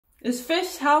Is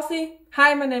fish healthy?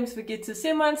 Hi, my name is Regitze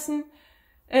Simonsen.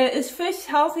 Is fish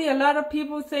healthy? A lot of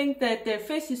people think that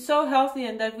fish is so healthy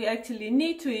and that we actually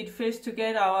need to eat fish to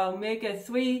get our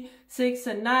omega-3, 6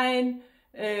 and 9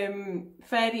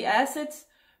 fatty acids.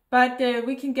 But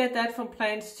we can get that from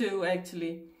plants too,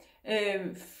 actually.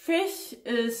 Fish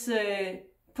is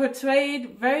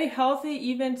portrayed very healthy.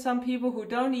 Even some people who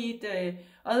don't eat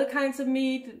other kinds of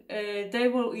meat, they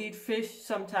will eat fish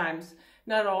sometimes.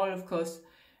 Not all, of course.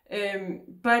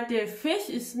 But fish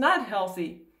is not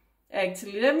healthy,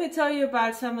 actually. Let me tell you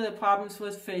about some of the problems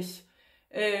with fish.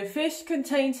 Fish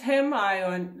contains heme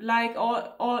iron, like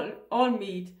all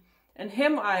meat. And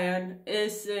heme iron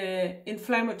is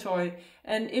inflammatory.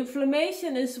 And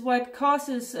inflammation is what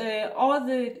causes all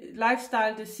the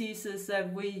lifestyle diseases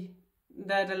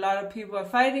that a lot of people are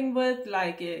fighting with,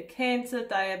 like cancer,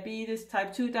 diabetes,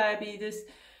 type 2 diabetes,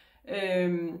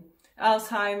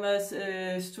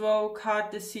 Alzheimer's, stroke,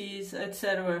 heart disease,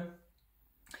 etc.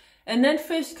 And then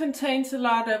fish contains a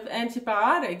lot of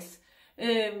antibiotics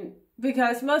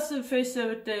because most of the fish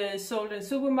that are sold in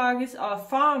supermarkets are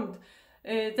farmed.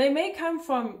 They may come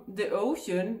from the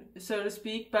ocean, so to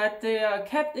speak, but they are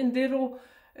kept in little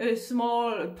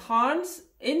small ponds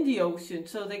in the ocean,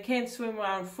 so they can't swim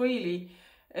around freely.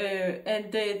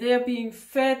 And they are being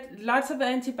fed lots of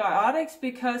antibiotics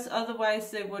because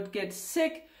otherwise they would get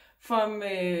sick from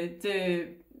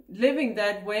living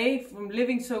that way, from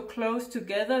living so close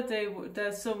together.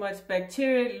 There's so much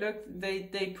bacteria. Look,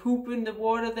 they poop in the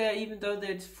water there, even though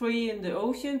it's free in the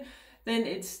ocean. Then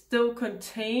it's still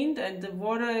contained and the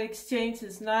water exchange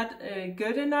is not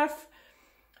good enough.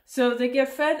 So they get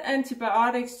fed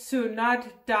antibiotics to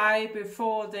not die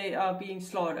before they are being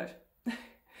slaughtered.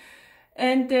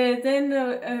 And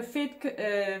then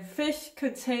fish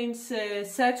contains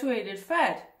saturated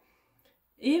fat.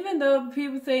 Even though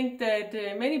people think that,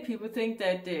 many people think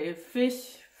that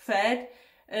fish fat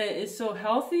is so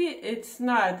healthy, it's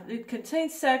not. It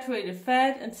contains saturated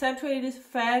fat, and saturated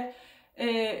fat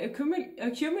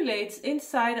accumulates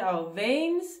inside our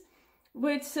veins,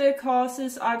 which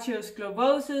causes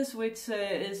arteriosclerosis, which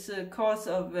is a cause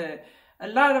of a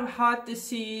lot of heart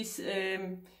disease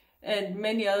and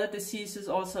many other diseases,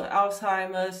 also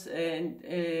Alzheimer's,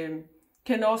 and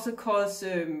can also cause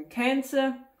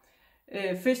cancer.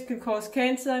 Fish can cause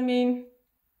cancer, I mean.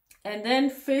 And then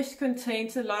fish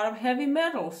contains a lot of heavy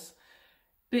metals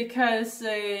because,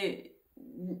 fish,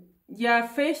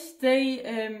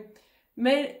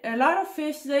 a lot of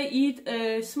fish, they eat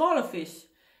smaller fish.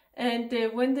 And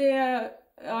when they are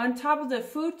on top of the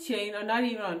food chain, or not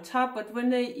even on top, but when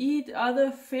they eat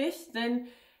other fish, then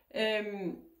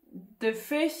the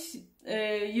fish,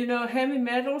 heavy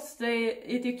metals,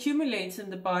 it accumulates in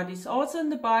the bodies, also in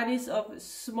the bodies of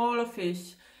smaller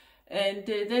fish. And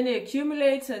then it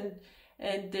accumulates, and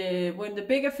when the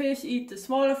bigger fish eat the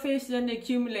smaller fish, then it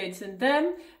accumulates in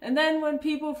them. And then when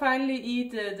people finally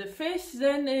eat the fish,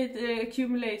 then it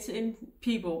accumulates in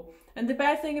people. And the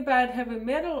bad thing about heavy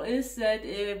metal is that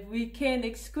we can't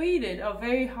excrete it, or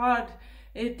very hard.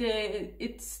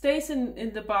 It stays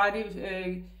in the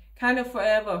body kind of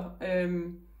forever.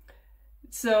 And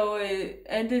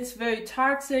it's very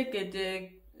toxic.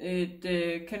 It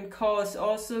can cause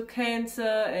also cancer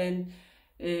and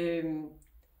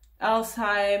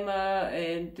Alzheimer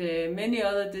and many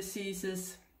other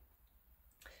diseases.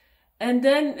 And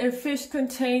then fish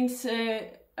contains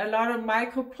a lot of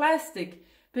microplastic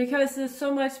because there's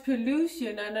so much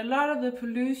pollution, and a lot of the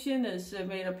pollution is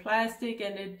made of plastic,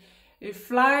 and it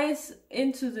flies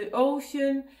into the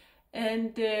ocean,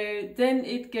 and then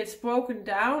it gets broken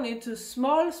down into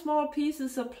small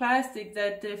pieces of plastic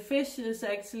that the fish is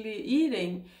actually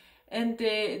eating. And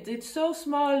it's so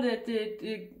small that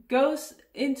it goes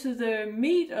into the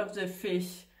meat of the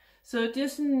fish. So it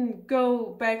doesn't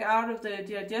go back out of the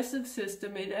digestive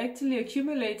system. It actually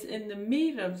accumulates in the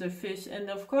meat of the fish. And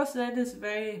of course that is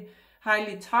very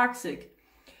highly toxic.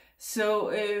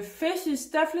 So fish is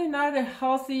definitely not a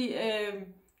healthy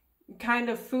kind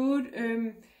of food.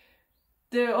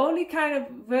 The only kind of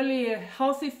really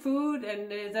healthy food, and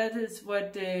that is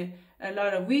what a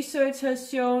lot of research has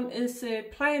shown, is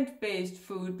plant-based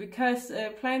food, because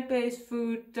plant-based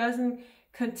food doesn't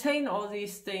contain all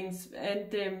these things.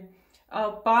 And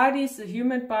our bodies, the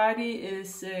human body,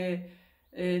 is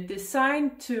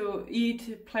designed to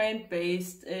eat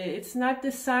plant-based. It's not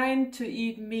designed to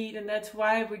eat meat, and that's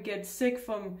why we get sick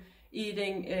from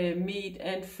eating meat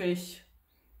and fish.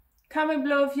 Comment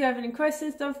below if you have any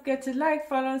questions. Don't forget to like,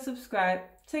 follow, and subscribe.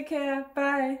 Take care.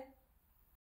 Bye.